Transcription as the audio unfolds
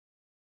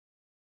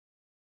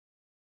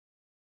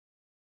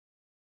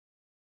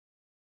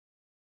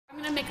I'm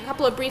going to make a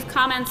couple of brief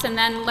comments and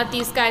then let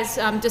these guys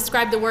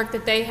describe the work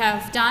that they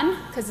have done,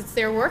 because it's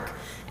their work,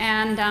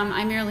 and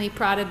I merely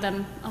prodded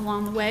them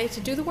along the way to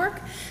do the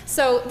work.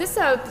 So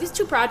these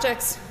two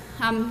projects,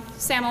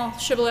 SAML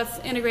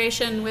Shibboleth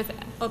integration with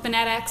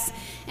OpenEdX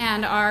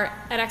and our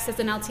edX as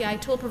an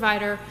LTI tool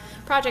provider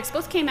projects,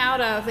 both came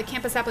out of the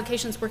Campus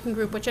Applications Working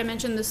Group, which I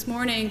mentioned this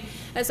morning,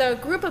 as a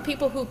group of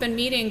people who've been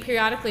meeting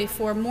periodically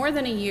for more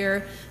than a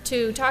year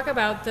to talk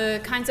about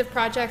the kinds of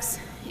projects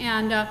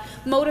and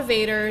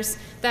motivators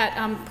that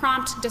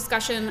prompt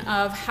discussion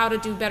of how to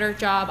do a better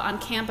job on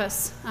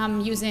campus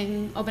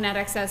using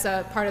OpenEdX as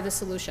a part of the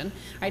solution,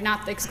 right?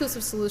 Not the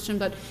exclusive solution,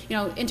 but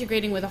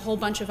integrating with a whole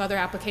bunch of other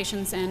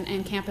applications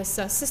and campus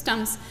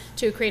systems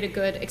to create a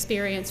good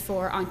experience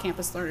for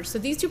on-campus learners. So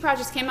these two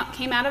projects came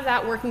out of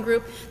that working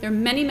group. There are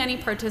many, many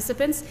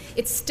participants.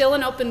 It's still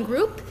an open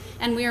group,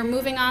 and we are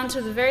moving on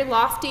to the very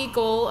lofty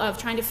goal of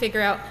trying to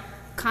figure out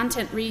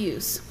content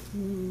reuse.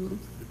 Ooh.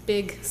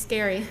 Big,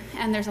 scary,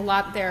 and there's a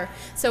lot there.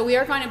 So we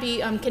are going to be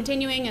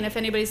continuing, and if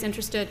anybody's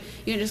interested,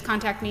 you can just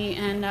contact me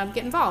and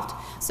get involved.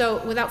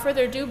 So without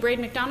further ado,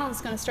 Braden MacDonald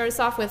is going to start us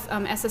off with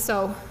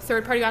SSO,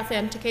 third-party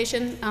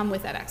authentication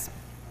with edX.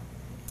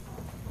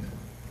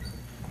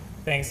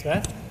 Thanks,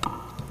 Beth.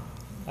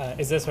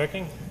 Is this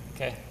working?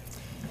 Okay.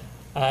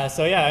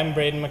 So yeah, I'm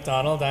Braden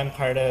MacDonald. I'm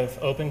part of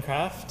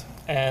OpenCraft,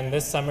 and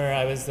this summer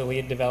I was the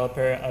lead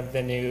developer of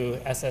the new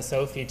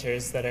SSO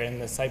features that are in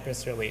the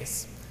Cypress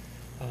release.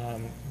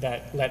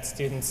 That let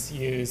students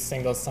use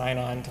single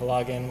sign-on to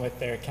log in with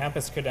their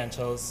campus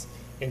credentials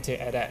into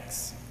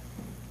edX.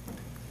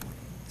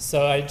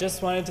 So I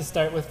just wanted to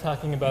start with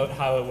talking about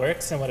how it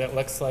works and what it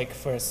looks like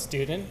for a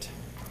student.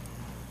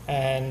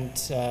 And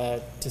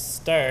to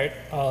start,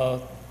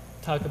 I'll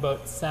talk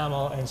about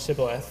SAML and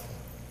Shibboleth.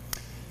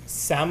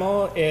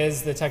 SAML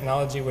is the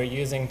technology we're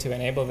using to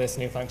enable this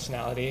new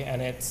functionality,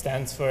 and it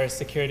stands for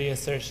Security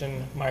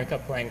Assertion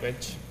Markup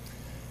Language.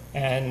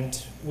 And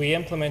we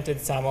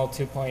implemented SAML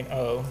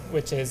 2.0,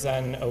 which is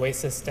an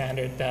OASIS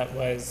standard that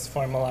was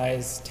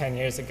formalized 10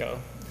 years ago.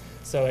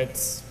 So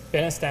it's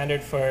been a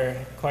standard for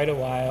quite a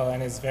while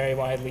and is very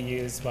widely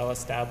used,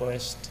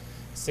 well-established,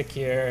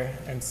 secure,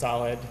 and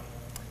solid.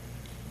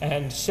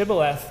 And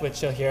Shibboleth,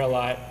 which you'll hear a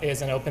lot,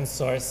 is an open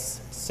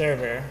source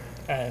server,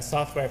 a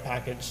software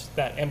package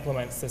that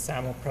implements the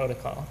SAML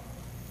protocol.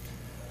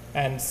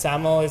 And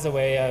SAML is a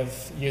way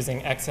of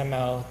using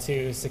XML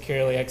to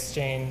securely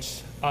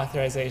exchange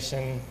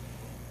authorization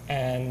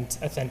and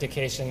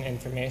authentication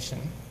information.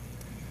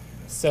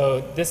 So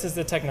this is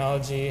the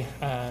technology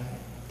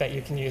that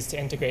you can use to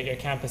integrate your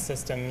campus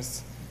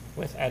systems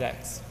with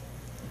edX.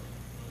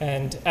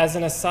 And as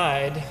an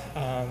aside,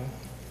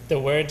 the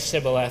word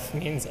Shibboleth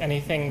means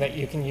anything that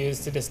you can use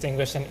to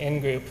distinguish an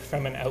in-group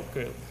from an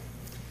out-group.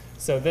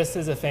 So this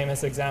is a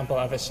famous example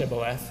of a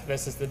Shibboleth.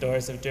 This is the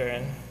doors of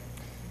Durin.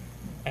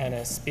 And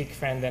a speak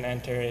friend and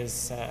enter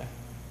is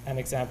an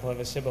example of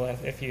a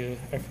Shibboleth if you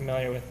are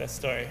familiar with this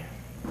story.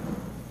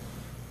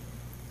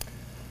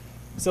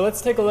 So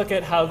let's take a look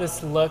at how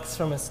this looks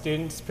from a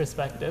student's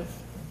perspective.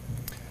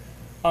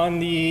 On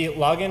the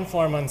login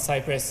form on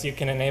Cypress, you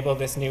can enable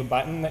this new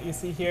button that you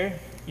see here,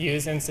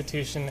 Use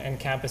Institution and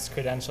Campus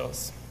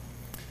Credentials.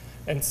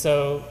 And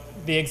so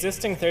the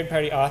existing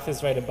third-party auth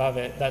is right above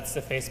it. That's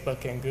the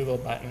Facebook and Google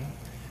button.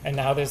 And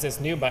now there's this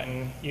new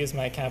button, Use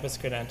My Campus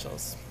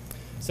Credentials.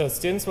 So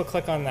students will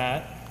click on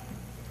that,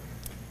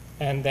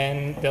 and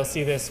then they'll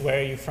see this Where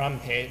Are You From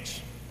page.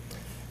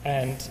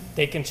 And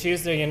they can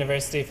choose their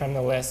university from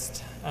the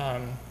list.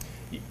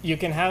 You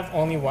can have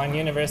only one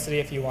university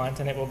if you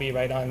want, and it will be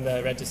right on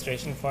the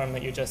registration form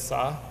that you just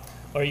saw.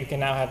 Or you can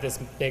now have this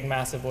big,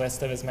 massive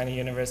list of as many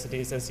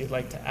universities as you'd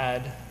like to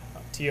add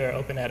to your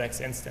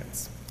OpenEdX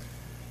instance.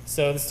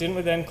 So the student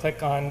would then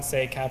click on,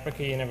 say,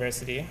 Caprica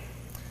University,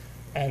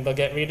 and they'll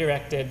get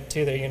redirected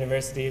to their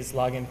university's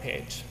login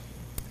page.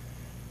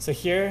 So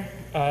here,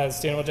 the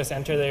student will just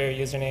enter their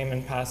username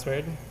and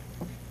password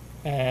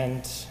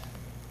and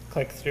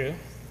click through.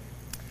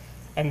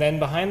 And then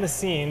behind the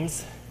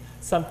scenes,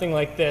 something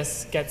like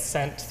this gets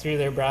sent through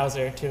their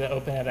browser to the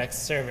OpenEdX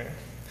server.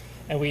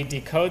 And we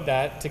decode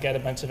that to get a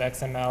bunch of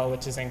XML,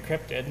 which is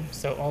encrypted,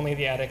 so only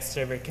the edX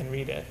server can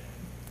read it.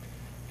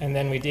 And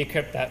then we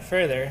decrypt that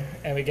further,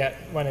 and we get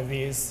one of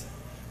these.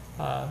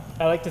 I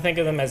like to think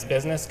of them as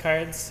business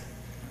cards.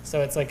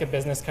 So it's like a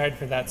business card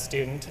for that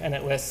student, and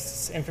it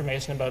lists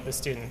information about the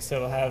student.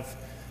 So we'll have,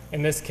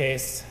 in this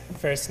case,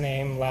 first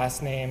name,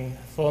 last name,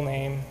 full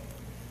name,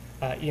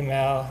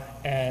 email,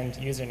 and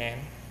username.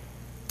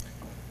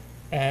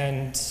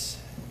 And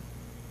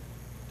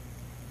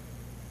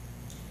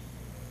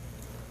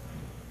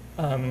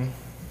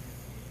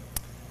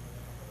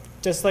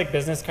just like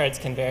business cards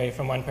can vary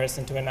from one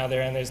person to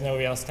another, and there's no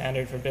real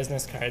standard for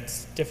business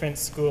cards, different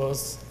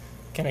schools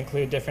can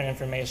include different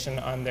information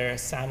on their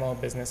SAML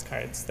business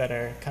cards that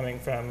are coming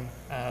from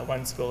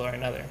one school or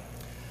another.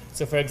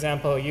 So for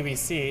example,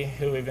 UBC,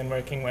 who we've been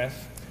working with,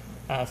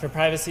 for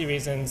privacy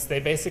reasons, they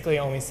basically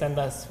only send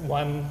us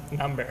one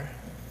number,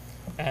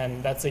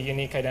 and that's a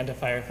unique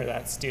identifier for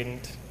that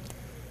student.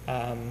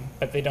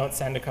 but they don't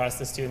send across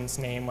the student's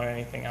name or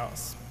anything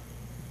else.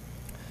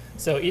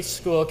 So each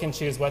school can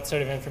choose what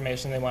sort of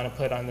information they want to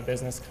put on the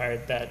business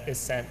card that is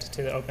sent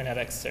to the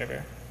OpenEdX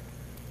server.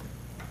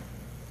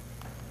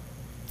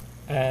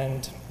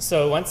 And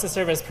so once the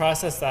server has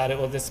processed that, it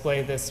will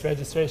display this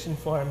registration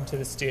form to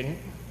the student.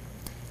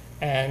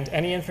 And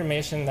any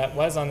information that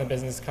was on the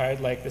business card,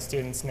 like the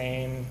student's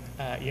name,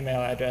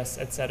 email address,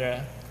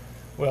 etc.,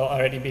 will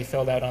already be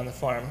filled out on the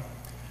form.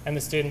 And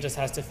the student just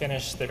has to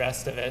finish the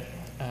rest of it,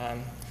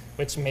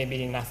 which may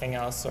be nothing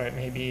else, or it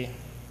may be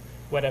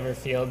whatever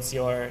fields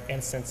your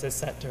instance is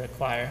set to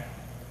require.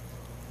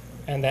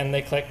 And then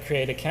they click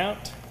Create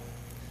Account,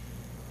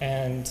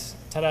 and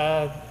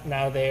ta-da,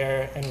 now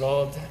they're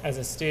enrolled as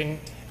a student,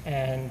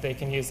 and they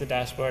can use the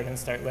dashboard and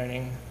start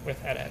learning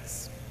with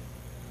edX.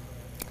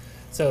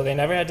 So they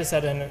never had to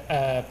set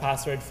a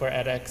password for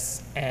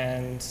edX,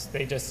 and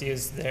they just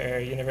used their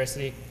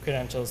university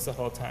credentials the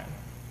whole time.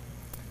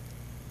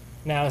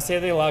 Now, say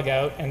they log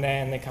out and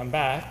then they come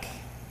back,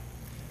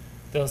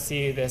 they'll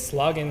see this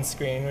login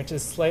screen, which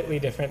is slightly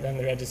different than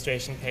the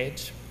registration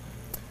page.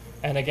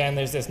 And again,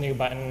 there's this new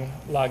button,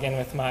 log in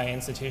with my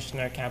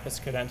institution or campus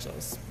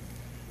credentials.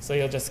 So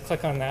you'll just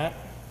click on that,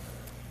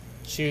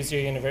 choose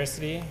your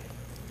university,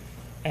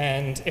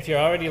 and if you're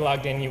already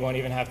logged in, you won't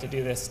even have to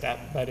do this step.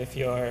 But if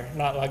you're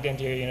not logged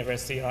into your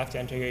university, you'll have to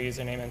enter your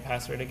username and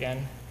password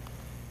again.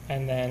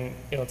 And then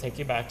it'll take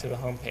you back to the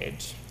home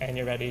page, and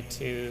you're ready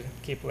to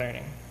keep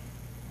learning.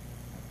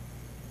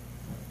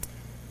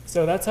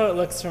 So that's how it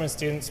looks from a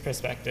student's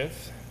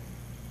perspective.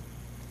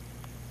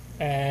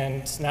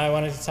 And now I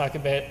wanted to talk a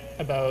bit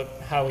about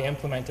how we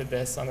implemented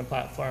this on the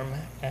platform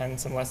and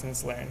some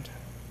lessons learned.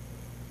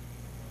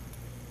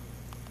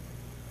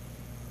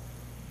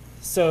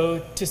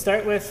 So to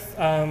start with,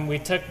 we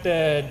took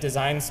the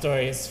design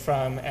stories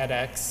from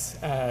edX.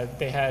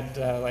 They had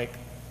like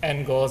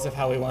end goals of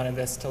how we wanted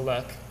this to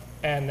look.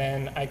 And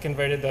then I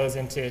converted those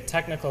into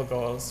technical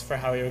goals for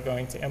how we were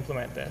going to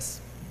implement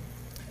this.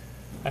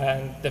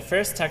 The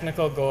first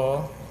technical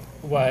goal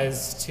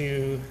was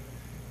to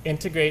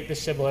integrate the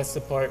Shibboleth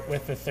support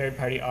with the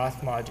third-party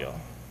auth module.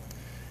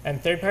 And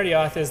third-party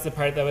auth is the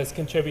part that was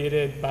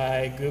contributed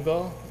by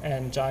Google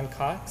and John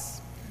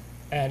Cox.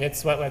 And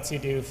it's what lets you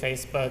do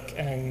Facebook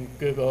and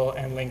Google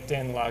and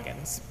LinkedIn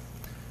logins.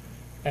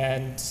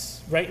 And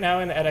right now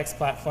in the edX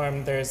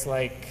platform, there's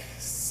like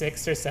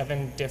 6 or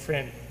 7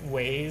 different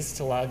ways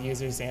to log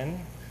users in.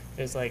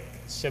 There's like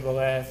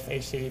Shibboleth,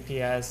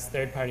 HTTPS,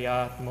 third-party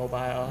auth, mobile,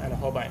 and a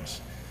whole bunch.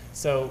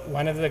 So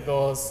one of the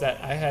goals that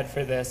I had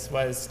for this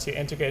was to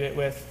integrate it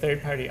with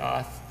third-party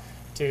auth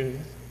to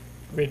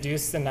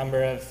reduce the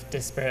number of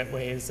disparate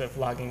ways of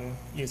logging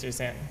users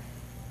in.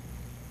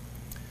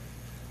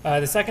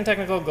 The second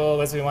technical goal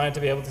was we wanted to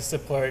be able to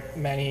support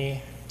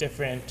many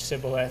different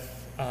Shibboleth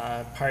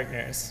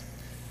partners.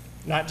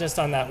 Not just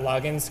on that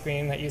login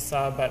screen that you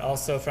saw, but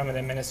also from an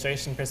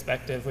administration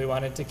perspective, we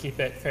wanted to keep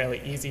it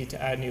fairly easy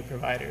to add new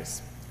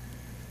providers.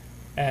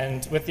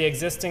 And with the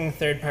existing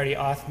third-party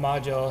auth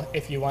module,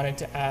 if you wanted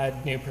to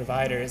add new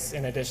providers,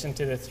 in addition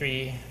to the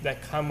 3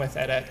 that come with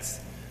edX,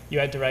 you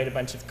had to write a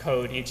bunch of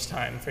code each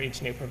time for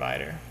each new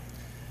provider.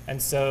 And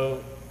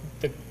so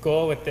the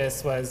goal with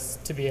this was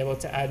to be able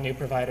to add new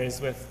providers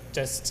with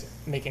just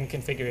making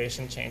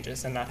configuration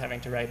changes and not having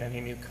to write any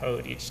new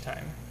code each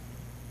time.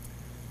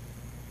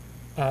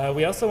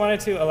 We also wanted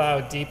to allow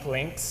deep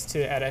links to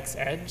edX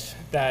Edge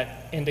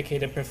that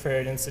indicate a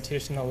preferred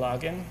institutional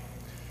login.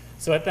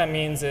 So what that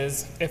means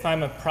is if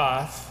I'm a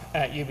prof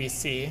at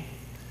UBC,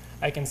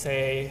 I can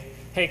say,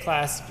 hey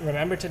class,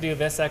 remember to do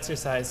this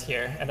exercise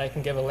here, and I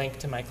can give a link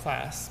to my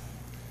class.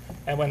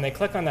 And when they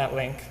click on that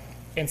link,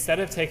 instead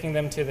of taking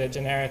them to the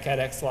generic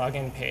edX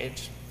login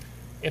page,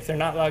 if they're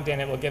not logged in,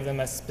 it will give them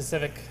a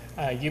specific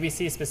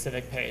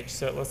UBC-specific page.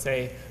 So it will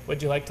say,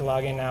 would you like to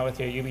log in now with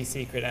your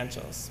UBC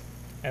credentials?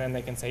 And then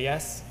they can say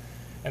yes,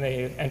 and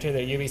they enter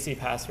their UBC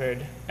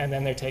password, and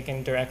then they're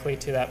taken directly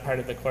to that part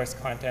of the course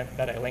content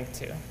that I linked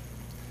to.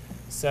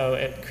 So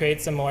it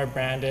creates a more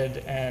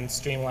branded and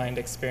streamlined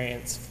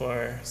experience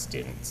for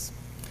students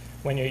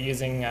when you're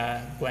using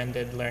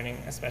blended learning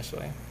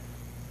especially.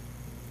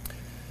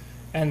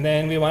 And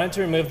then we wanted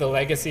to remove the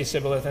legacy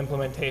Shibboleth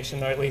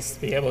implementation, or at least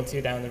be able to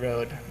down the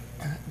road.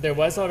 There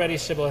was already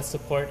Shibboleth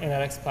support in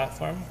edX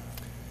platform,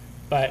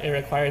 but it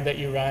required that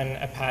you run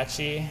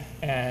Apache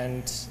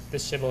and the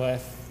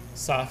Shibboleth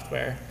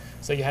software.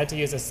 So you had to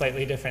use a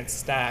slightly different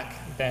stack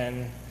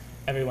than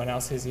everyone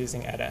else who's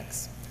using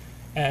edX.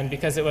 And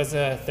because it was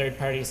a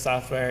third-party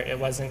software, it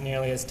wasn't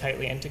nearly as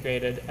tightly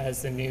integrated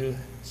as the new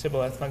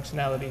Shibboleth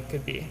functionality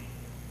could be.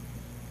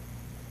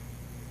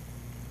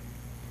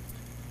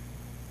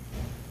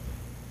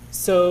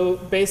 So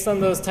based on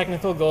those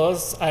technical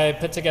goals, I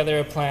put together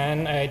a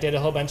plan. I did a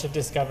whole bunch of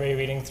discovery,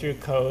 reading through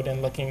code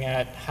and looking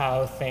at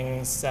how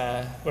things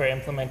were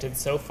implemented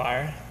so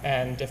far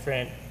and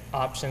different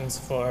options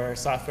for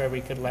software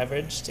we could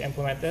leverage to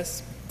implement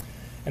this.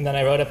 And then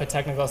I wrote up a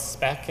technical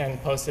spec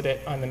and posted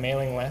it on the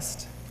mailing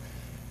list.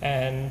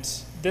 And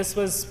this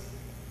was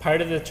part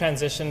of the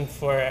transition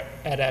for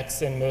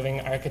edX in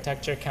moving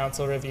architecture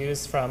council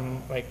reviews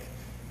from like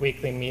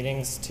weekly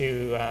meetings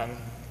to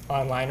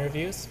online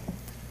reviews.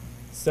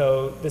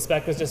 So the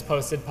spec was just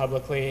posted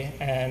publicly,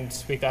 and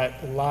we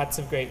got lots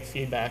of great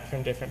feedback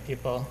from different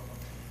people.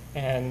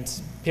 And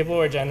people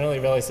were generally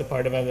really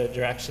supportive of the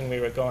direction we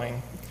were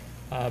going.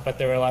 But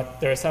there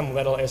were some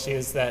little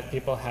issues that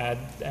people had,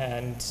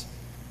 and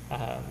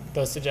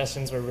those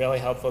suggestions were really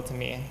helpful to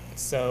me.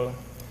 So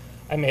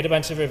I made a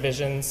bunch of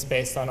revisions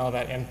based on all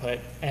that input,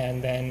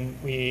 and then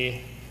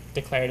we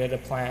declared it a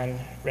plan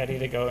ready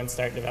to go and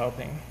start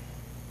developing.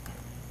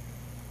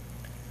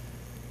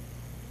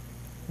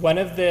 One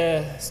of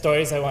the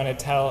stories I want to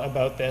tell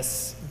about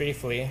this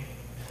briefly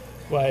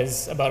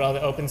was about all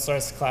the open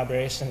source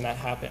collaboration that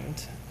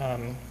happened.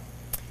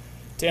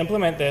 To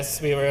implement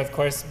this, we were, of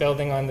course,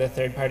 building on the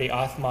third-party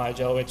auth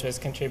module, which was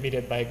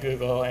contributed by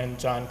Google and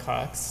John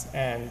Cox.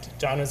 And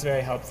John was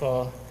very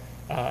helpful.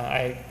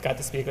 I got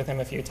to speak with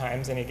him a few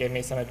times, and he gave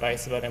me some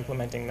advice about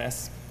implementing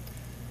this.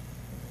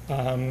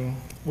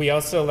 We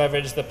also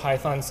leveraged the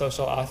Python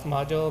social auth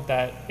module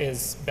that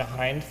is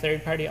behind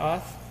third-party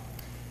auth.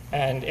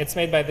 And it's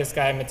made by this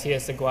guy,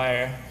 Matthias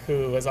Aguirre,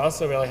 who was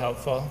also really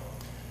helpful.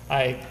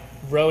 I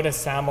wrote a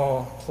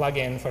SAML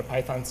plugin for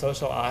Python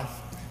social auth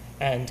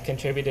and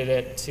contributed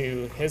it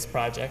to his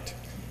project.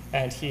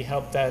 And he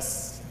helped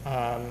us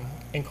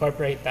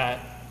incorporate that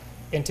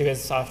into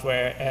his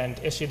software and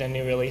issued a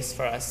new release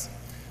for us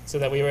so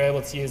that we were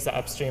able to use the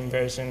upstream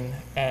version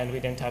and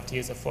we didn't have to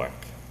use a fork.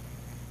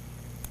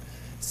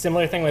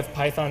 Similar thing with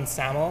Python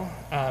SAML.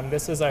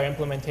 This was our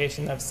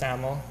implementation of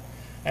SAML,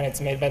 and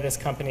it's made by this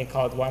company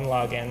called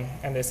OneLogin,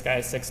 and this guy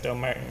is Sixto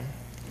Martin.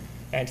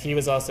 And he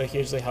was also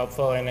hugely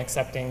helpful in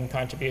accepting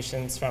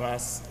contributions from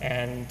us,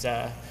 and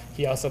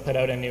he also put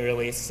out a new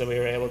release, so we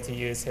were able to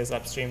use his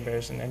upstream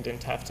version and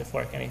didn't have to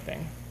fork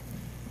anything.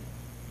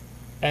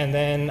 And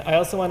then I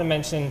also want to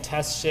mention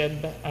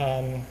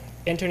TestShib.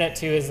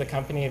 Internet2 is the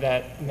company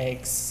that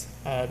makes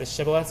the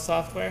Shibboleth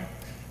software,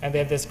 and they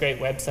have this great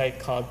website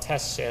called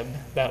TestShib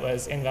that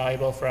was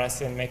invaluable for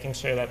us in making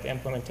sure that the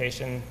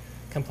implementation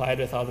complied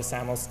with all the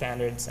SAML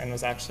standards and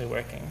was actually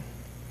working.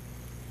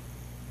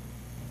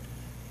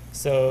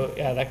 So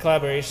yeah, that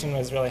collaboration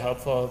was really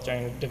helpful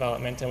during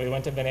development, and we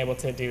wouldn't have been able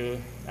to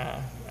do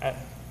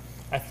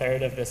a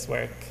third of this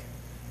work,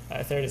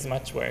 a third as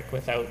much work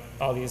without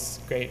all these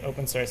great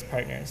open source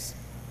partners.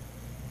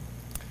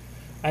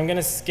 I'm going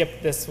to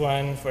skip this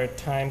one for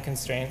time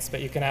constraints,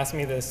 but you can ask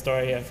me the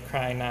story of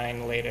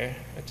Cry9 later,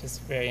 which is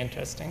very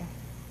interesting.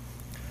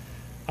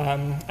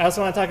 I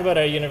also want to talk about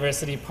our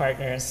university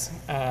partners.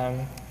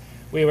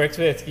 We worked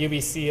with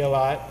UBC a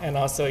lot, and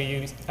also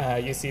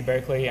UC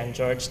Berkeley and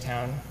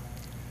Georgetown.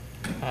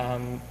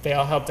 They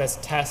all helped us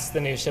test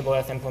the new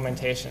Shibboleth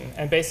implementation.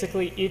 And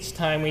basically, each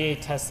time we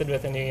tested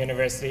with a new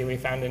university, we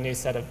found a new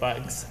set of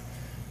bugs.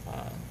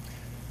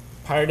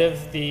 Part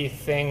of the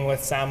thing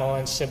with SAML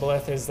and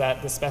Shibboleth is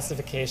that the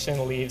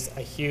specification leaves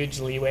a huge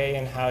leeway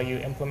in how you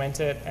implement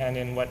it and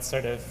in what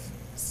sort of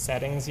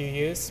settings you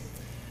use.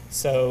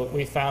 So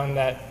we found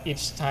that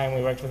each time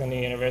we worked with a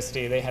new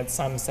university, they had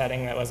some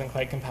setting that wasn't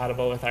quite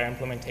compatible with our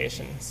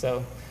implementation.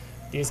 So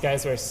these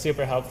guys were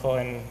super helpful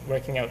in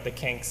working out the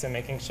kinks and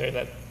making sure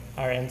that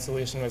our end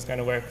solution was going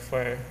to work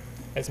for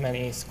as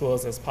many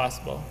schools as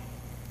possible.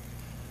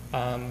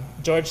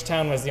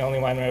 Georgetown was the only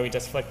one where we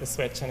just flicked the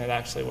switch and it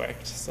actually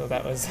worked. So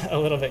that was a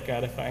little bit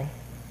gratifying.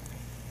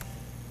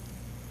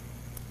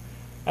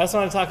 I also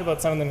want to talk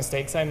about some of the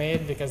mistakes I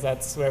made because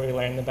that's where we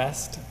learn the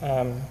best.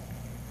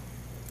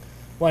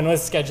 One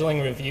was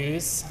scheduling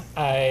reviews.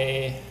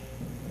 I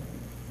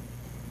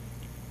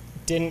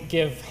didn't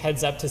give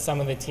heads up to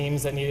some of the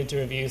teams that needed to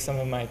review some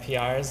of my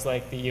PRs,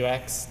 like the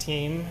UX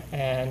team,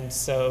 and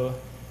so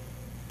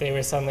they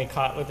were suddenly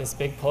caught with this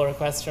big pull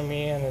request from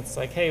me, and it's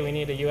like, hey, we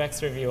need a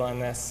UX review on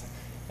this.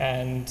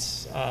 And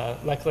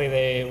luckily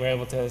they were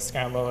able to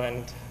scramble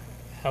and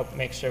help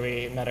make sure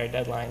we met our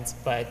deadlines,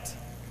 but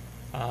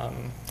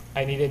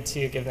I needed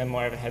to give them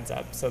more of a heads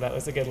up. So that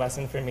was a good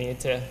lesson for me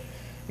to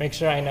make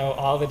sure I know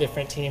all the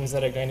different teams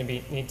that are going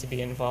to need to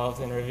be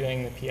involved in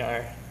reviewing the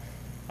PR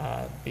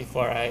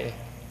before I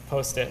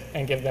post it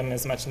and give them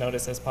as much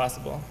notice as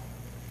possible.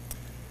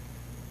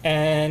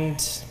 And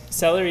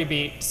celery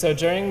beat. So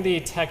during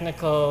the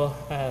technical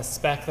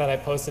spec that I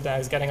posted, I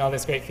was getting all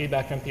this great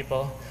feedback from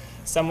people.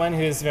 Someone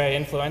who's very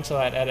influential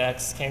at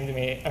edX came to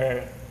me,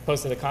 or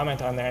posted a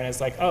comment on there, and is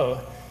like,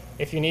 oh,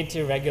 if you need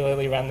to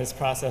regularly run this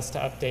process to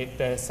update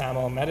the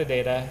SAML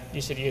metadata,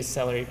 you should use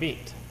celery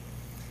beat.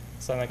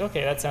 So I'm like,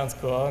 okay, that sounds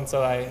cool. And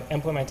so I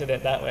implemented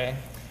it that way.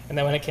 And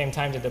then when it came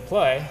time to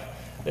deploy,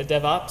 the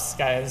DevOps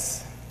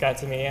guys got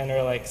to me and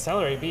were like,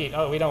 celery beat,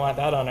 oh, we don't want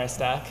that on our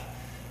stack.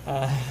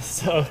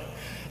 So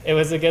it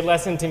was a good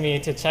lesson to me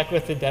to check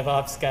with the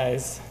DevOps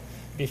guys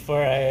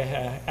before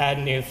I add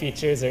new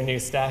features or new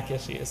stack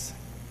issues.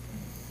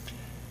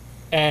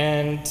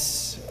 And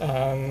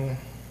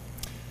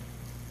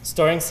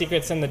storing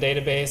secrets in the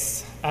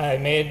database.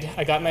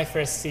 I got my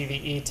first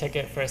CVE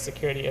ticket for a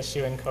security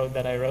issue in code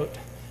that I wrote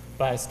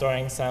by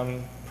storing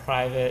some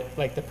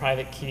the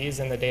private keys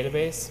in the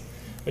database,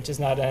 which is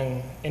not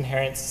an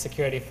inherent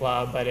security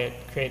flaw, but it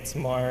creates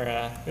more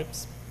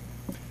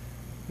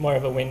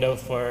of a window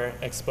for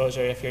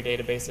exposure if your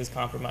database is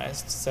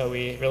compromised. So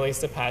we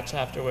released a patch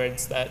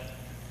afterwards that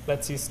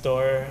lets you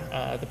store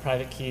the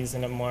private keys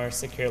in a more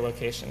secure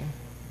location.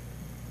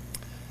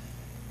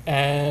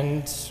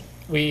 And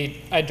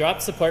I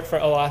dropped support for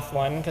OAuth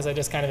 1 because I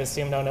just kind of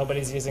assumed, oh,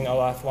 nobody's using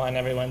OAuth 1,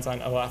 everyone's on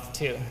OAuth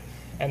 2.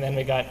 And then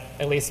we got,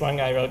 at least one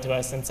guy wrote to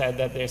us and said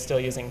that they're still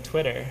using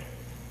Twitter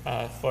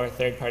for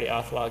third-party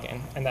auth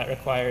login, and that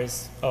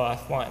requires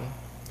OAuth 1.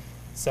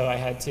 So I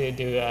had to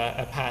do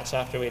a patch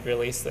after we'd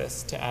released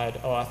this to add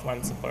OAuth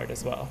 1 support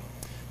as well.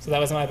 So that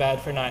was my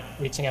bad for not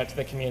reaching out to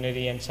the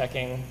community and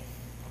checking,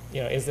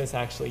 is this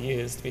actually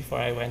used before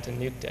I went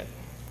and nuked it.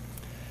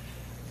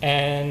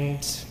 And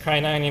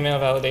Cry9 email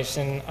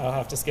validation, I'll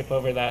have to skip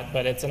over that,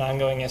 but it's an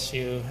ongoing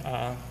issue.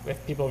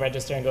 If people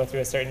register and go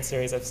through a certain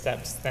series of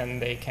steps, then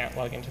they can't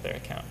log into their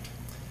account.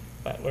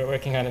 But we're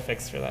working on a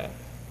fix for that.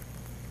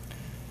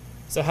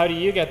 So how do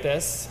you get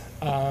this?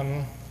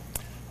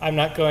 I'm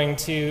not going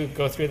to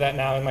go through that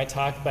now in my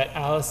talk, but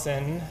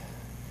Allison,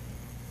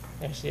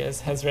 there she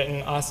is, has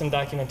written awesome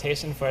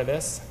documentation for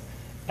this.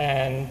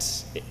 And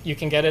you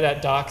can get it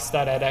at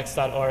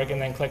docs.edx.org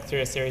and then click through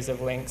a series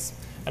of links.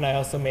 And I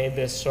also made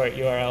this short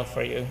URL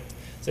for you.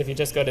 So if you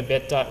just go to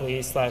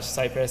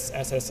bit.ly/Cypress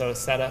SSO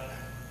setup,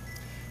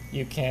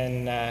 you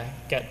can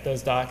get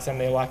those docs,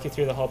 and they walk you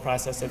through the whole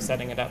process of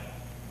setting it up.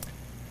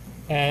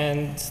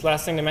 And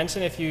last thing to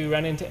mention, if you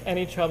run into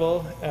any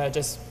trouble,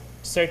 just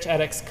search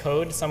edX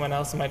code. Someone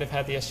else might have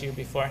had the issue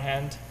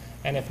beforehand.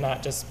 And if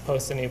not, just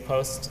post a new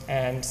post,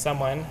 and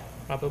someone,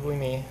 probably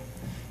me,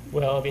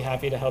 will be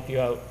happy to help you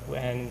out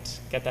and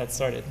get that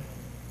sorted.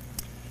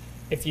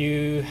 If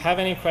you have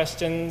any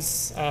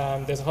questions,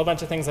 there's a whole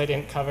bunch of things I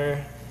didn't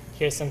cover.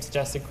 Here's some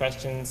suggested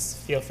questions.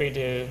 Feel free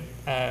to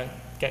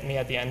get me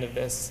at the end of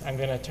this. I'm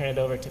going to turn it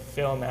over to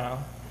Phil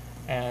now.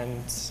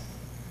 And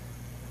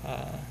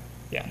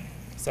yeah,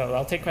 so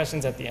I'll take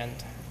questions at the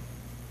end.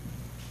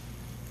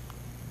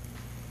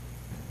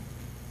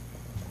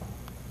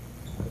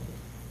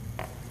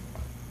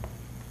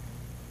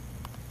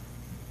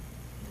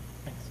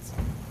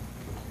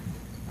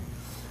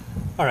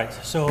 All right,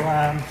 so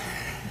I'm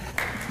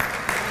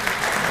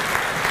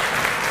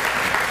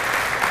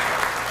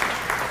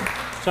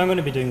going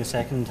to be doing the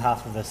second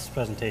half of this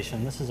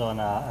presentation. This is on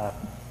a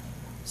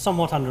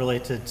somewhat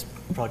unrelated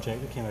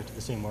project that came out of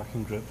the same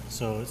working group,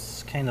 so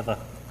it's kind of a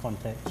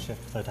context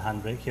shift without a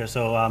handbrake here.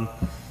 So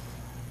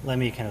let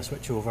me kind of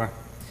switch over.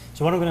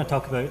 So what I'm going to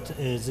talk about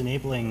is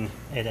enabling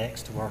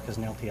edX to work as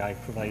an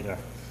LTI provider.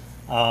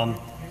 Oh,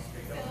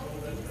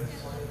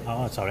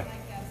 sorry.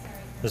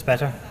 This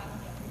better?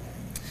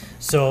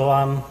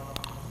 So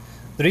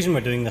the reason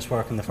we're doing this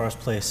work in the first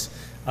place,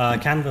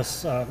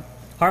 Canvas,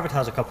 Harvard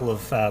has a couple of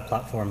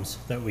platforms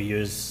that we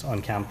use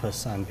on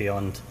campus and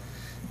beyond.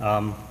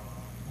 I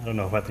don't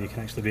know whether you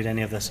can actually read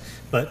any of this,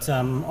 but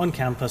on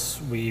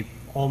campus we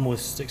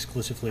almost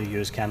exclusively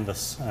use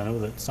Canvas. I know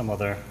that some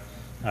other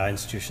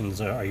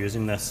institutions are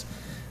using this.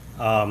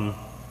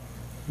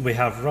 We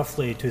have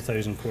roughly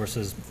 2,000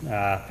 courses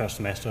per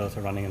semester that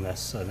are running in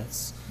this, and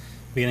it's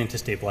beginning to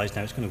stabilize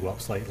now. It's going to go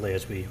up slightly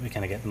as we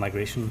kind of get the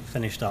migration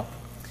finished up.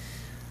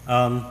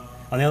 On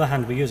the other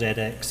hand, we use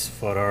edX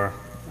for our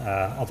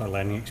other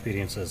learning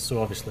experiences.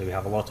 So obviously we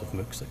have a lot of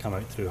MOOCs that come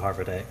out through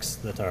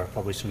HarvardX that are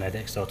published on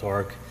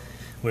edX.org.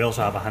 We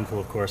also have a handful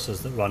of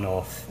courses that run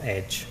off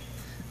Edge.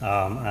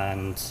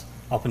 And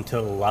up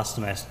until last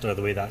semester,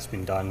 the way that's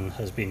been done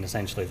has been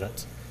essentially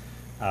that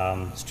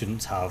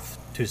students have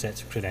two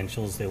sets of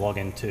credentials. They log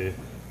into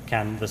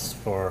Canvas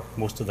for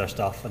most of their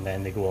stuff, and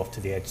then they go off to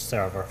the Edge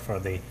server for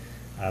the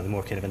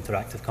more kind of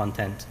interactive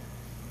content.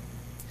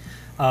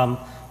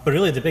 But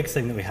really the big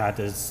thing that we had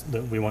is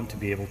that we want to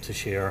be able to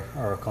share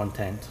our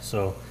content.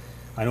 So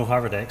I know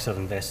HarvardX have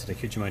invested a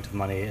huge amount of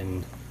money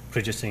in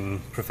producing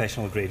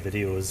professional grade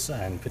videos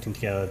and putting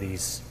together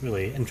these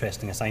really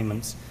interesting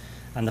assignments.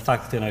 And the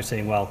fact that they're now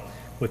saying, well,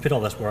 we put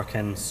all this work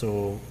in,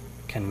 so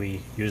can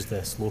we use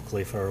this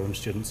locally for our own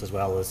students as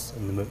well as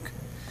in the MOOC?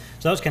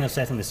 So that was kind of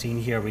setting the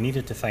scene here. We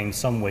needed to find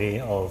some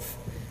way of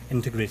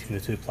integrating the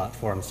two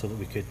platforms so that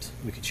we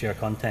could share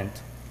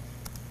content.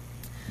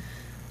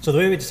 So the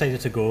way we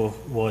decided to go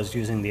was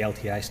using the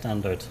LTI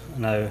standard.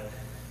 Now,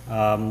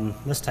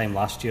 this time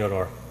last year,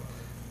 or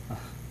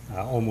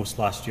almost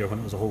last year when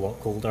it was a whole lot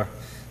colder,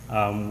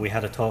 we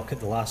had a talk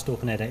at the last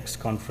OpenEdX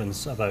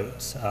conference about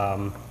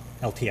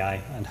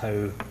LTI and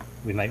how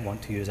we might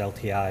want to use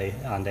LTI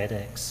and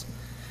edX.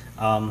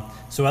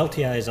 So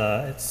LTI is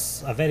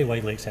it's a very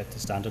widely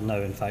accepted standard now.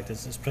 In fact,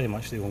 it's pretty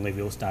much the only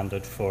real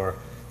standard for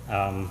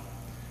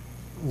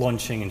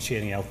launching and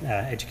sharing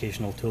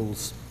educational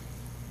tools.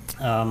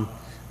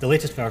 The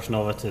latest version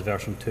of it is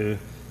version 2.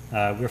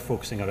 We're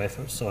focusing our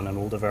efforts on an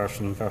older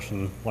version,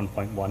 version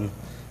 1.1,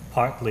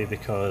 partly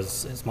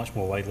because it's much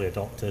more widely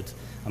adopted,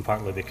 and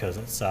partly because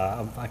it's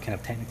a kind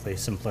of technically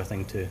simpler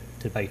thing to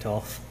bite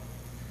off.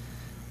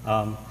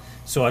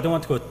 So I don't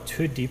want to go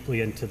too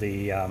deeply into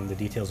the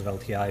details of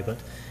LTI, but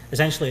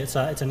essentially it's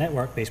a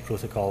network-based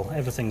protocol.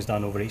 Everything's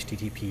done over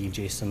HTTP,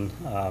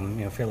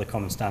 JSON, fairly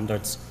common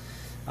standards.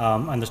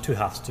 And there's two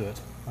halves to it,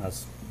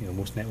 as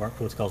most network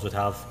protocols would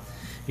have.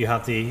 You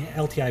have the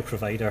LTI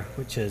provider,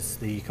 which is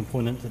the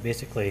component that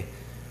basically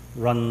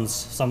runs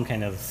some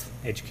kind of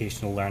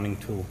educational learning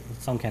tool,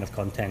 some kind of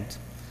content.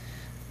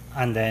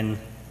 And then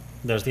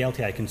there's the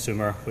LTI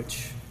consumer,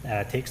 which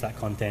takes that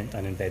content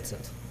and embeds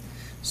it.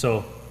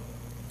 So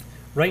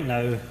right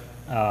now,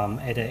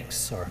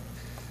 edX, or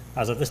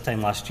as of this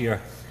time last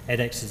year,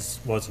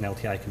 edX was an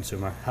LTI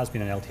consumer, has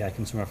been an LTI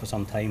consumer for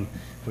some time,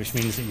 which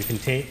means that you can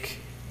take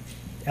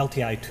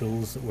LTI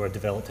tools that were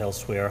developed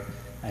elsewhere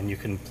and you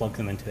can plug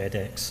them into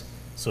edX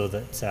so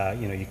that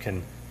you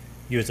can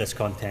use this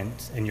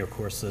content in your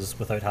courses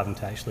without having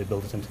to actually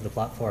build it into the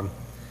platform.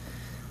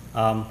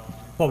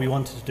 What we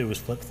wanted to do was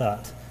flip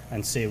that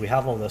and say we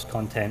have all this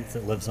content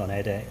that lives on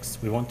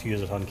edX, we want to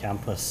use it on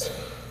campus,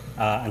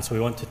 and so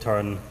we want to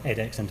turn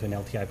edX into an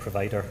LTI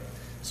provider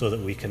so that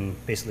we can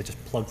basically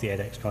just plug the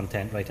edX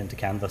content right into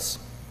Canvas.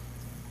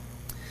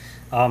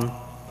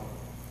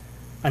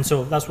 And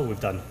so that's what we've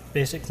done.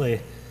 Basically,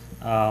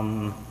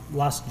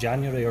 last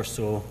January or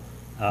so,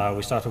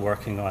 we started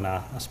working on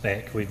a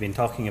spec. We've been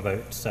talking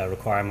about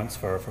requirements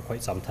for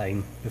quite some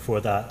time.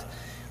 Before that,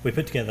 we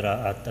put together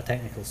a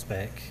technical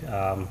spec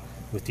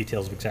with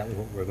details of exactly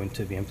what we're going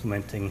to be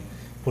implementing,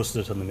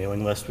 posted it on the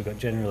mailing list. We got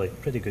generally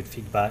pretty good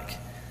feedback,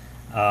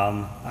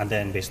 and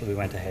then basically we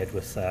went ahead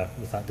with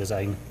that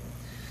design.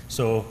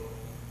 So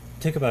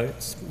it took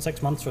about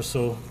 6 months or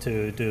so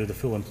to do the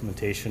full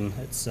implementation.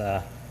 It's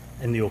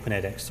in the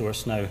OpenEdX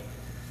source now.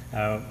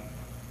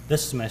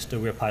 This semester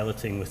we're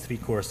piloting with 3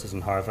 courses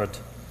in Harvard.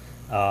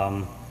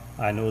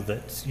 I know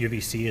that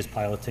UBC is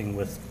piloting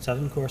with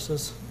 7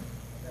 courses?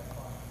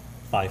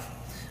 5.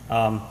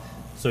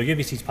 So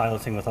UBC is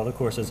piloting with other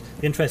courses.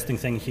 The interesting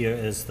thing here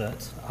is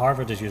that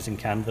Harvard is using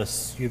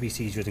Canvas,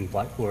 UBC is using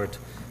Blackboard,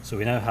 so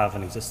we now have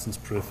an existence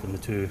proof in the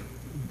 2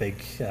 big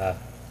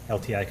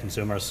LTI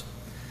consumers.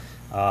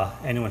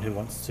 Anyone who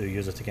wants to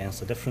use it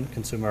against a different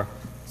consumer,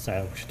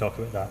 so we should talk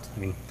about that. I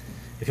mean,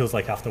 it feels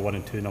like after 1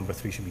 and 2, number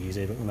 3 should be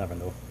easy, but we'll never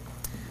know.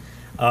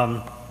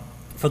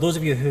 For those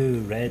of you who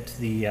read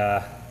the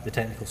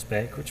technical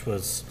spec, which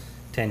was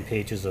 10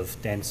 pages of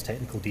dense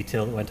technical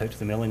detail that went out to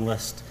the mailing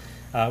list,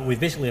 we've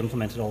basically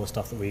implemented all the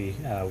stuff that we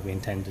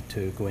intended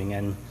to going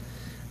in,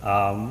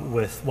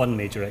 with one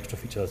major extra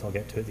feature that I'll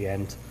get to at the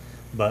end.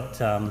 But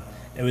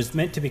it was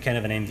meant to be kind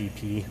of an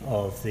MVP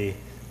of the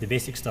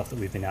basic stuff that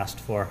we've been asked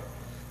for,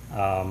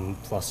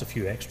 plus a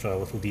few extra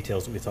little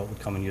details that we thought would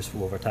come in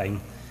useful over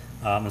time.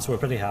 And so we're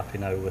pretty happy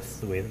now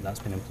with the way that that's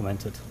been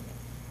implemented.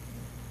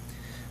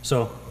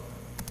 So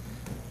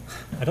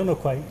I don't know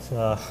quite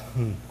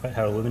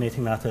how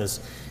illuminating that is.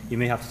 You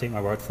may have to take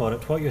my word for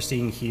it. What you're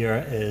seeing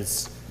here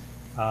is,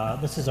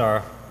 this is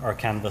our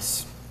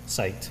Canvas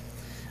site.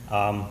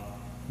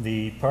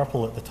 The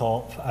purple at the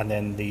top and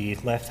then the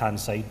left-hand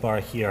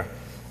sidebar here,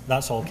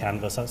 that's all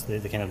Canvas. That's the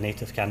kind of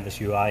native Canvas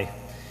UI.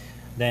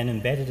 Then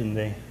embedded in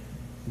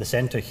the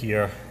center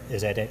here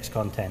is edX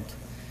content.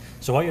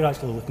 So what you're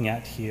actually looking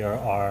at here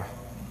are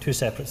 2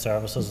 separate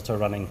services that are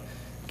running.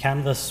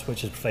 Canvas,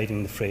 which is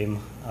providing the frame,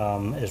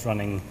 is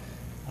running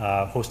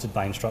hosted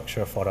by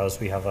Instructure for us.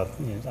 We have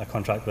a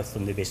contract with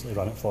them. They basically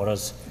run it for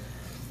us.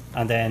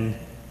 And then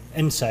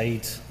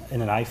inside,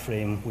 in an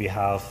iframe, we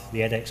have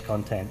the edX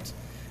content.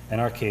 In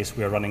our case,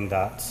 we're running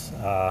that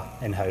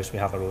in-house. We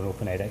have our own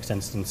OpenEdX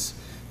instance,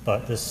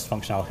 but this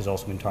functionality has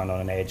also been turned on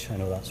an edge. I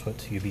know that's what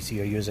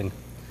UBC are using.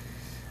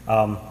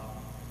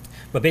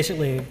 But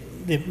basically,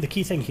 the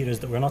key thing here is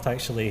that we're not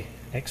actually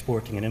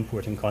exporting and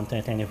importing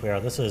content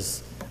anywhere. This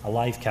is a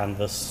live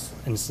Canvas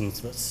instance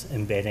that's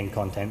embedding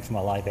content from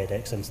a live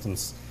edX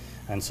instance.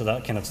 And so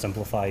that kind of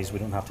simplifies. We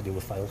don't have to deal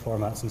with file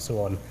formats and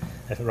so on.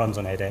 If it runs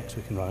on edX,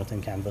 we can run it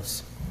in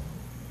Canvas.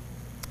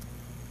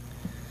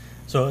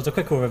 So it's a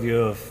quick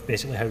overview of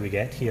basically how we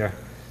get here.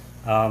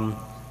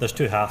 There's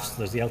 2 halves.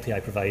 There's the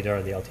LTI provider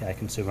and the LTI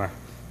consumer.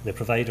 The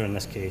provider in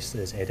this case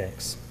is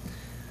edX.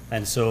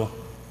 And so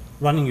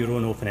running your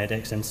own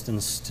OpenEdX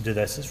instance to do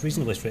this, it's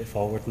reasonably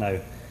straightforward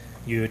now.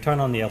 You turn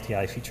on the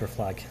LTI feature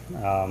flag.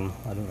 I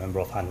don't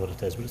remember offhand what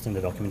it is, but it's in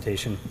the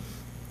documentation.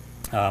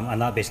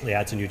 And that basically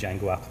adds a new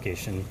Django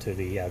application to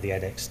the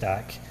edX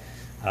stack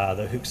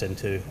that hooks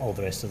into all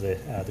the rest of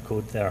the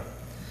code there.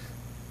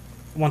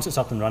 Once it's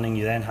up and running,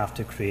 you then have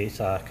to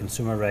create a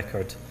consumer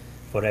record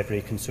for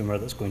every consumer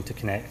that's going to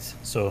connect.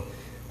 So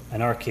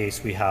in our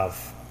case, we have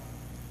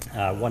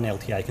 1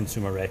 LTI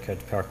consumer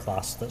record per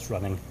class that's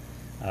running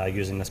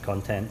using this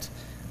content.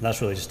 And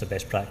that's really just a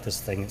best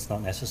practice thing. It's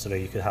not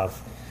necessary.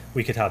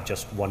 We could have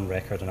just 1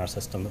 record in our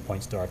system that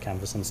points to our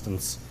Canvas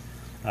instance.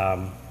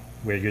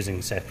 We're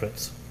using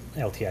separate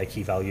LTI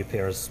key value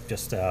pairs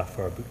just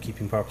for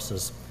bookkeeping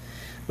purposes.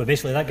 But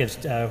basically that gives,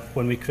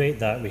 when we create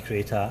that, we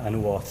create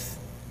an OAuth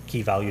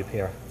key value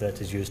pair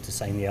that is used to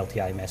sign the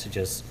LTI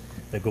messages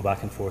that go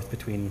back and forth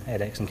between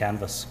edX and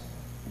Canvas.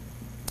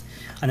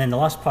 And then the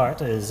last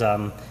part is,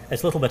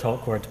 it's a little bit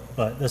awkward,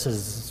 but this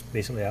is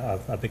basically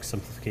a big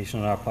simplification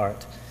on our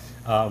part.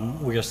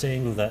 We are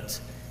saying that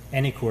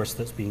any course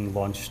that's being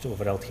launched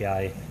over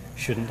LTI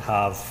shouldn't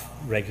have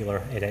regular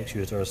edX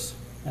users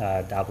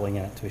dabbling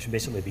in it. We should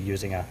basically be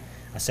using a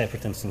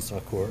separate instance of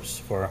a course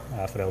for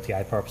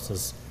LTI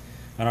purposes.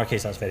 In our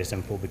case, that's very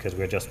simple because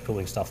we're just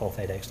pulling stuff off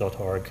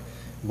edX.org,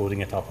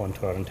 loading it up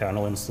onto our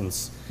internal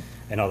instance.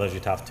 In others,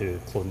 you'd have to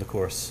clone the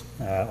course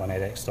on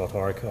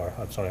edX.org, or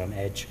I'm sorry, on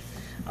Edge.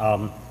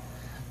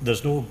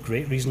 There's no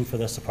great reason for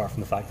this apart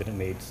from the fact that it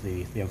made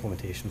the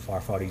implementation far,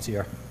 far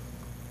easier.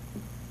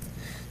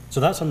 So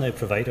that's on the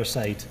provider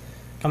side.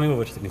 Coming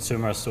over to the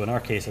consumers, so in our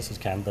case this is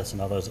Canvas, in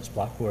others it's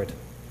Blackboard.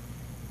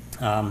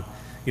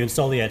 You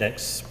install the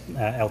edX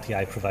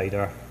LTI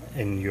provider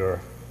in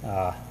your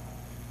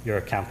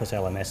campus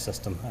LMS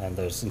system, and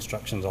there's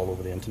instructions all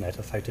over the internet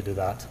of how to do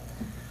that.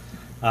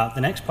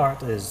 The next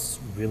part is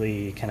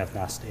really kind of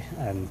nasty,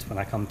 and when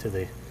I come to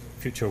the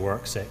future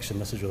work section,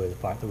 this is really the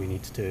part that we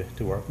need to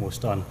work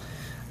most on.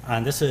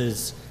 And this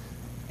is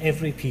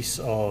every piece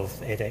of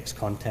edX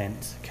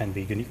content can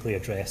be uniquely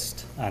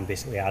addressed and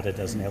basically added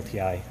as an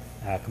LTI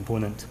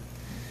component.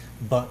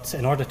 But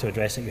in order to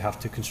address it, you have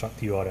to construct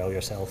the URL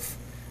yourself,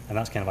 and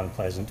that's kind of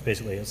unpleasant.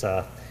 Basically, it's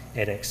a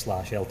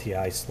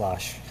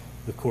edX/LTI/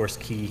 the course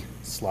key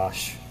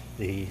 /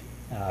 the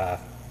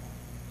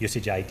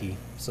usage ID,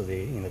 so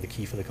the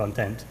key for the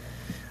content.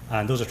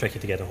 And those are tricky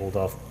to get a hold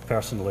of.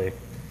 Personally,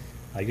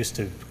 I used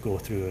to go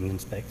through and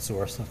inspect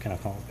source. I've kind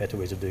of come up with better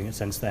ways of doing it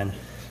since then.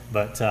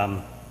 But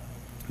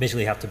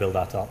basically, you have to build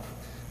that up.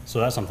 So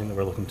that's something that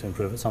we're looking to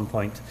improve at some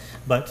point.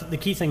 But the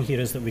key thing here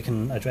is that we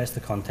can address the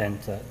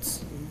content at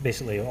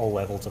basically all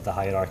levels of the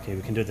hierarchy.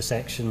 We can do the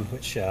section,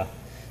 which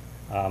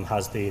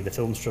has the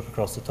film strip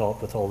across the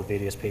top with all the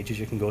various pages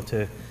you can go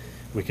to.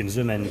 We can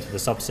zoom into the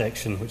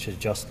subsection, which is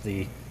just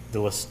the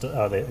list,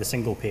 the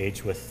single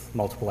page with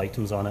multiple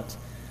items on it.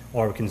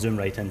 Or we can zoom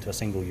right into a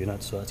single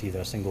unit, so that's either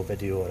a single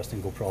video or a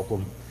single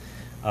problem.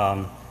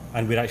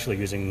 And we're actually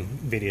using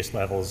various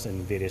levels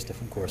in various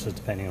different courses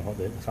depending on what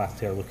the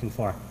faculty are looking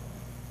for.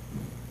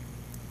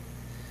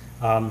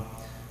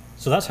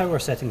 So that's how we're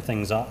setting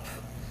things up.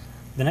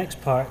 The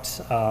next part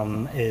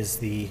is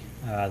the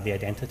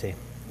identity.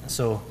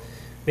 So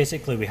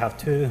basically we have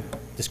two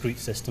discrete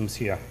systems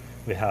here.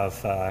 We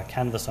have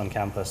Canvas on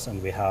campus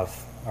and we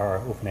have our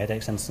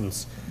OpenEdX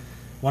instance.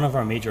 One of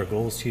our major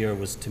goals here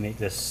was to make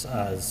this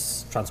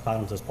as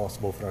transparent as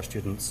possible for our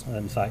students.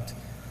 In fact,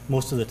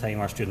 most of the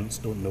time our students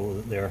don't know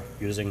that they're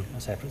using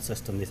a separate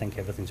system. They think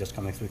everything's just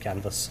coming through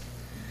Canvas.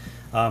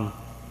 And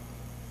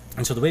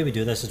so the way we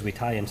do this is we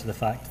tie into the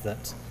fact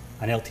that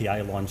an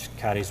LTI launch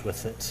carries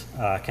with it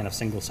a kind of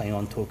single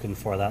sign-on token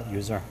for that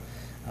user.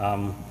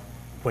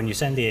 When you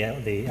send the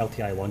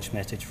LTI launch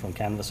message from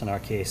Canvas in our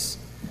case,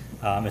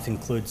 it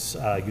includes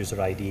a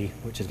user ID,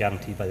 which is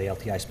guaranteed by the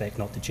LTI spec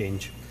not to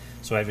change.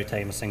 So every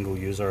time a single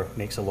user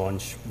makes a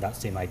launch, that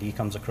same ID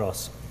comes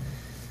across.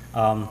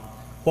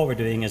 What we're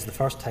doing is the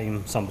first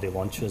time somebody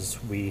launches,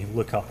 we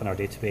look up in our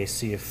database,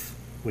 see if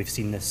we've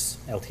seen this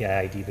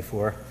LTI ID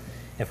before.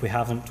 If we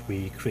haven't,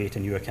 we create a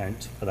new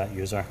account for that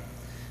user.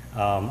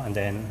 And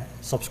then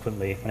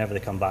subsequently, whenever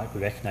they come back,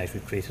 we recognize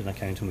we've created an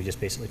account and we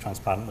just basically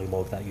transparently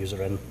log that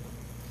user in.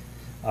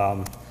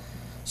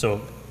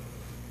 So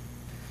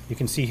you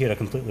can see here a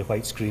completely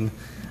white screen.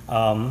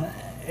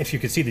 If you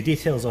could see the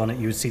details on it,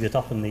 you would see that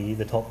up in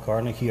the top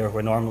corner here,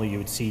 where normally you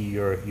would see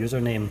your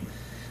username.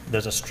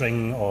 There's a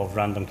string of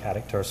random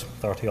characters,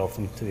 30 of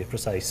them to be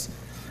precise.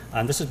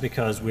 And this is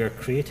because we're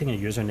creating a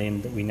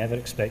username that we never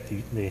expect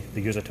the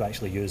user to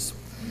actually use.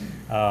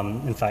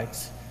 In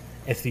fact,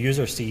 if the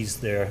user sees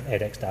their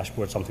edX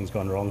dashboard, something's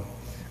gone wrong.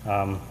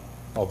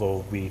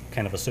 Although we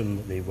kind of assume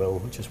that they will,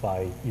 which is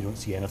why you don't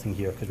see anything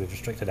here, because we've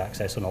restricted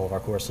access on all of our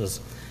courses.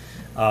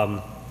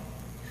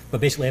 But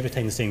basically every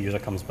time the same user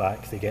comes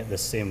back, they get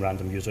this same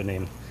random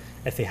username.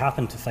 If they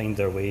happen to find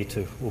their way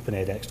to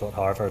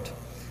openedx.harvard,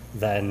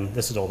 then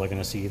this is all they're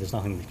going to see. There's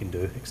nothing they can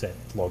do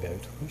except log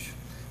out, which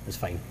is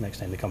fine. Next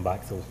time they come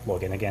back, they'll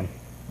log in again.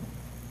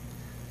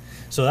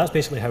 So that's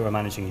basically how we're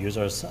managing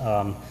users.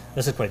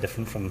 This is quite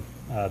different from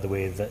the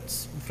way that,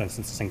 for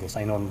instance, a single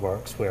sign-on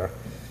works, where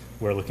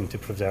we're looking to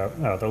preserve,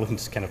 they're looking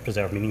to kind of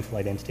preserve meaningful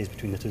identities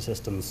between the two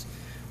systems.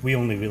 We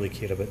only really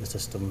care about the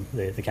system,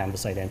 the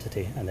Canvas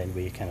identity, and then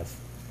we kind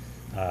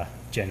of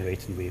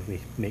generate and we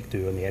make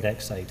do on the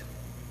edX side.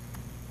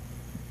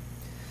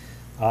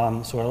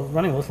 So we're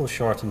running a little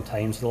short in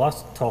time, so the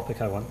last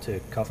topic I want to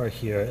cover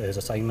here is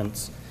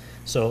assignments.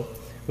 So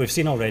we've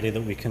seen already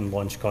that we can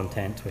launch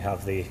content. We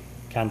have the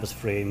Canvas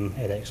frame,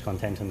 edX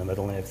content in the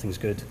middle, and everything's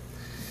good.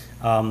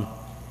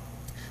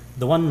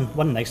 The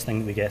one nice thing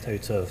that we get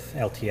out of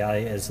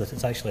LTI is that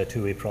it's actually a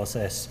two-way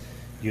process.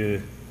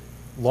 You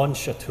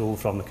launch a tool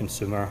from the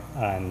consumer,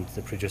 and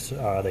the producer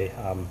or the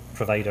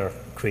provider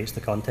creates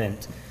the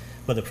content,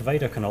 but the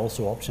provider can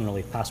also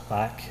optionally pass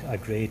back a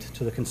grade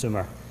to the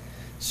consumer.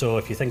 So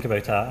if you think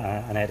about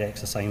an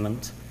edX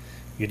assignment,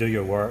 you do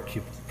your work,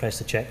 you press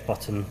the check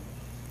button,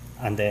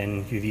 and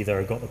then you've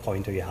either got the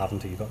point or you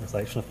haven't, or you've got the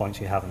collection of points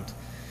or you haven't.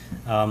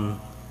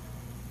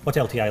 What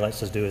LTI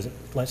lets us do is it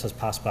lets us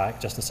pass back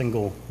just a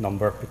single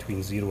number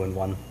between 0 and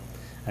 1.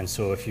 And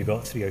so if you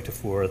got 3 out of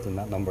 4, then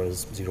that number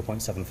is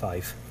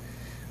 0.75.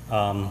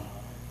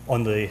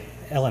 On the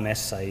LMS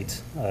side,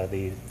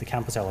 the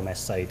campus LMS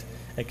side,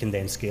 it can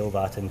then scale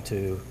that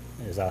into,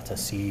 is that a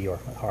C or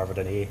at Harvard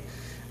an A?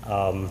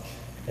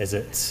 Is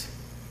it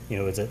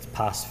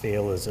pass,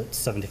 fail? Is it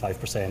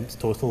 75%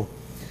 total?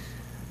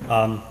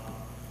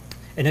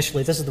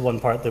 Initially, this is the one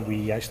part that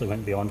we actually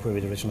went beyond where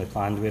we'd originally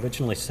planned. We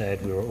originally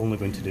said we were only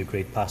going to do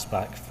grade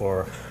passback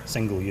for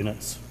single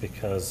units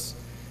because,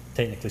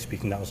 technically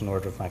speaking, that was an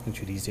order of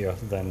magnitude easier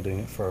than doing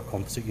it for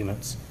composite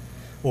units.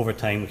 Over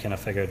time, we kind of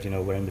figured,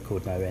 we're in the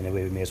code now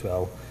anyway, we may as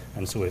well,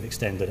 and so we've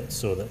extended it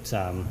so that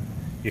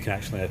you can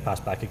actually pass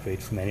back a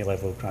grade from any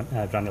level of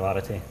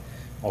granularity,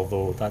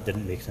 although that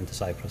didn't make it into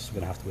Cypress, so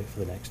we're going to have to wait for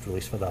the next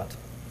release for that.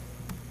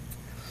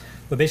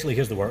 But basically,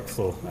 here's the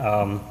workflow.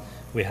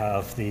 We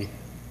have the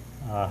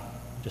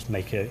just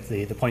make it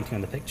the pointing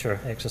on the picture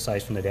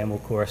exercise from the demo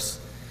course.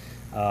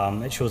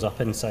 It shows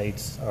up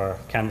inside our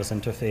Canvas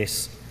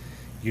interface.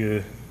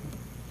 You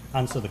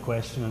answer the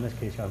question, in this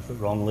case you answer it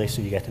wrongly,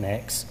 so you get an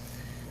X.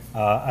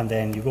 And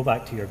then you go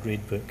back to your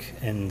gradebook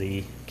in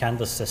the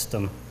Canvas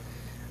system,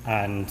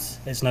 and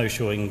it's now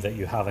showing that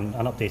you have an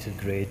updated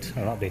grade,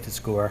 or an updated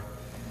score.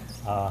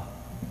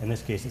 In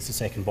this case, it's the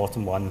second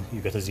bottom one. You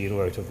get a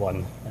 0 out of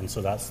 1, and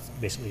so that's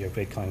basically your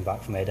grade coming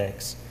back from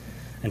edX.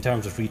 In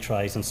terms of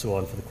retries and so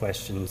on for the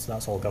questions,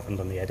 that's all governed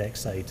on the edX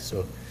side,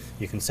 so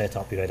you can set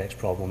up your edX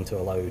problem to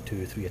allow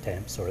 2 or 3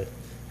 attempts, or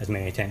as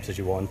many attempts as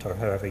you want, or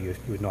however you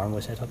would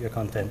normally set up your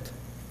content.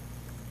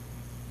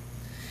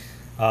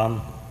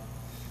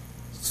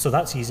 So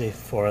that's easy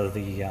for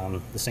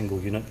the single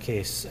unit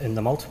case. In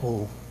the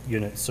multiple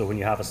units, so when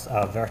you have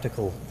a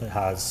vertical that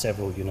has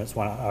several units,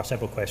 or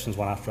several questions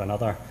one after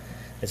another,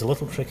 it's a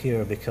little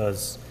trickier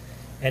because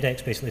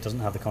edX basically doesn't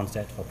have the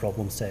concept of a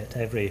problem set.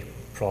 Every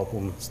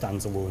problem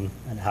stands alone,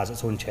 and it has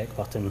its own check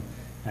button,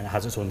 and it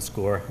has its own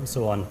score, and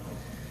so on.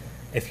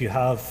 If you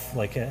have,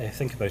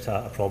 think about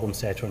a problem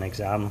set or an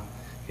exam,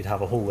 you'd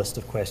have a whole list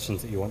of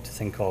questions that you want to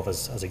think of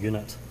as a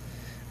unit.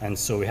 And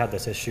so we had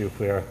this issue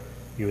where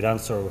you would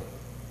answer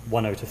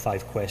 1 out of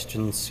 5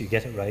 questions, you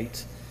get it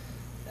right.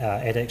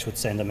 edX would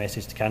send a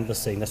message to Canvas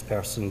saying this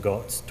person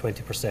got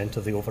 20%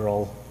 of the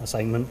overall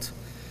assignment.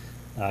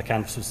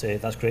 Canvas would say,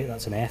 that's great,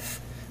 that's an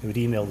F. It would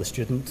email the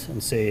student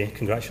and say,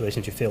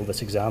 congratulations, you failed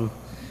this exam,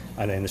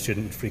 and then the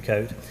student would freak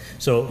out.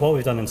 So what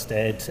we've done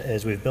instead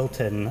is we've built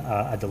in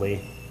a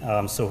delay.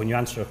 So when you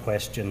answer a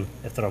question,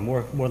 if there are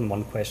more than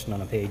one question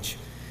on a page,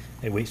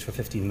 it waits for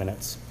 15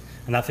 minutes.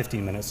 And that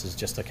 15 minutes is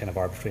just a kind of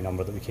arbitrary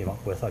number that we came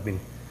up with. I've been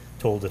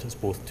told that it's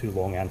both too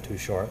long and too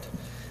short,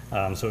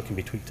 so it can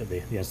be tweaked at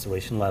the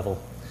installation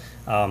level.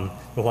 But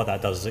what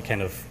that does is it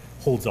kind of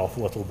holds off a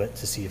little bit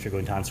to see if you're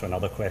going to answer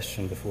another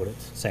question before it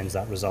sends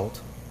that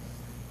result.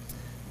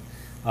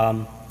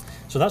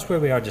 So that's where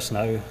we are just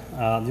now.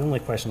 The only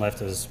question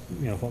left is,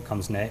 what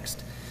comes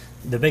next?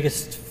 The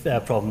biggest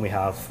problem we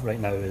have right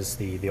now is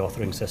the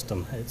authoring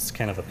system. It's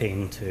kind of a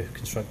pain to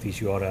construct these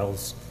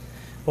URLs.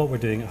 What we're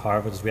doing at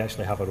Harvard is we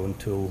actually have our own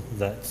tool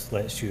that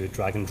lets you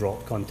drag and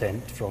drop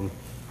content from,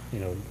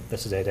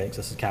 this is edX,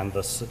 this is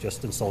Canvas, it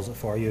just installs it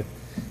for you.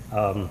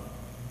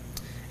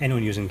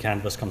 Anyone using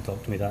Canvas, come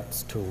talk to me,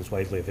 that tool is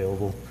widely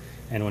available.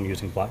 Anyone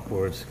using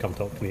Blackboard, come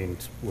talk to me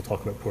and we'll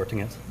talk about porting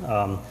it.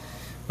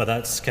 But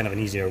that's kind of an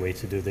easier way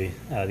to do the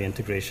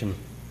integration.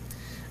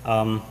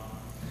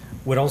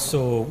 We're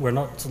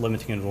not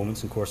limiting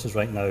enrollments in courses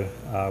right now.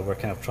 We're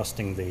kind of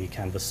trusting the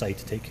Canvas side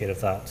to take care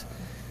of that.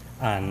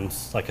 And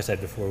like I said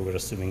before, we're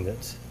assuming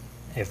that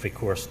every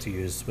course to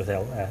use with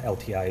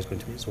LTI is going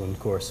to be its own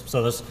course.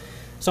 So there's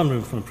some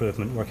room for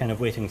improvement. We're kind of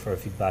waiting for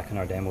feedback in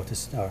our demo,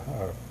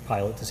 our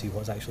pilot, to see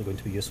what's actually going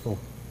to be useful.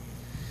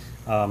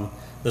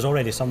 There's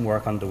already some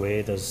work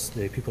underway.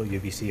 The people at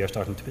UBC are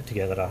starting to put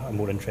together a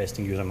more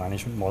interesting user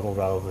management model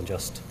rather than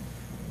just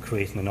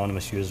create an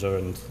anonymous user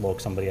and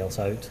log somebody else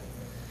out.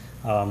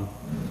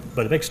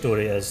 But the big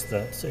story is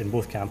that in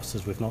both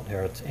campuses we've not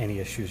heard any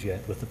issues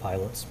yet with the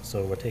pilots,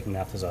 so we're taking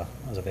that as a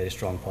very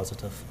strong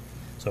positive.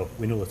 So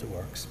we know that it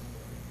works.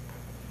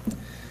 I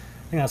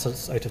think that's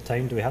us out of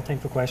time. Do we have time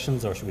for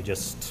questions, or should we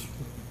just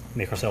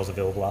make ourselves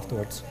available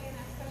afterwards?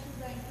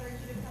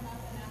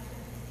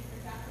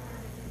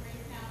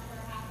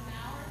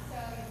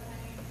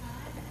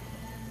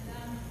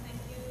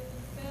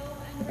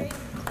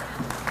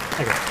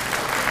 Okay.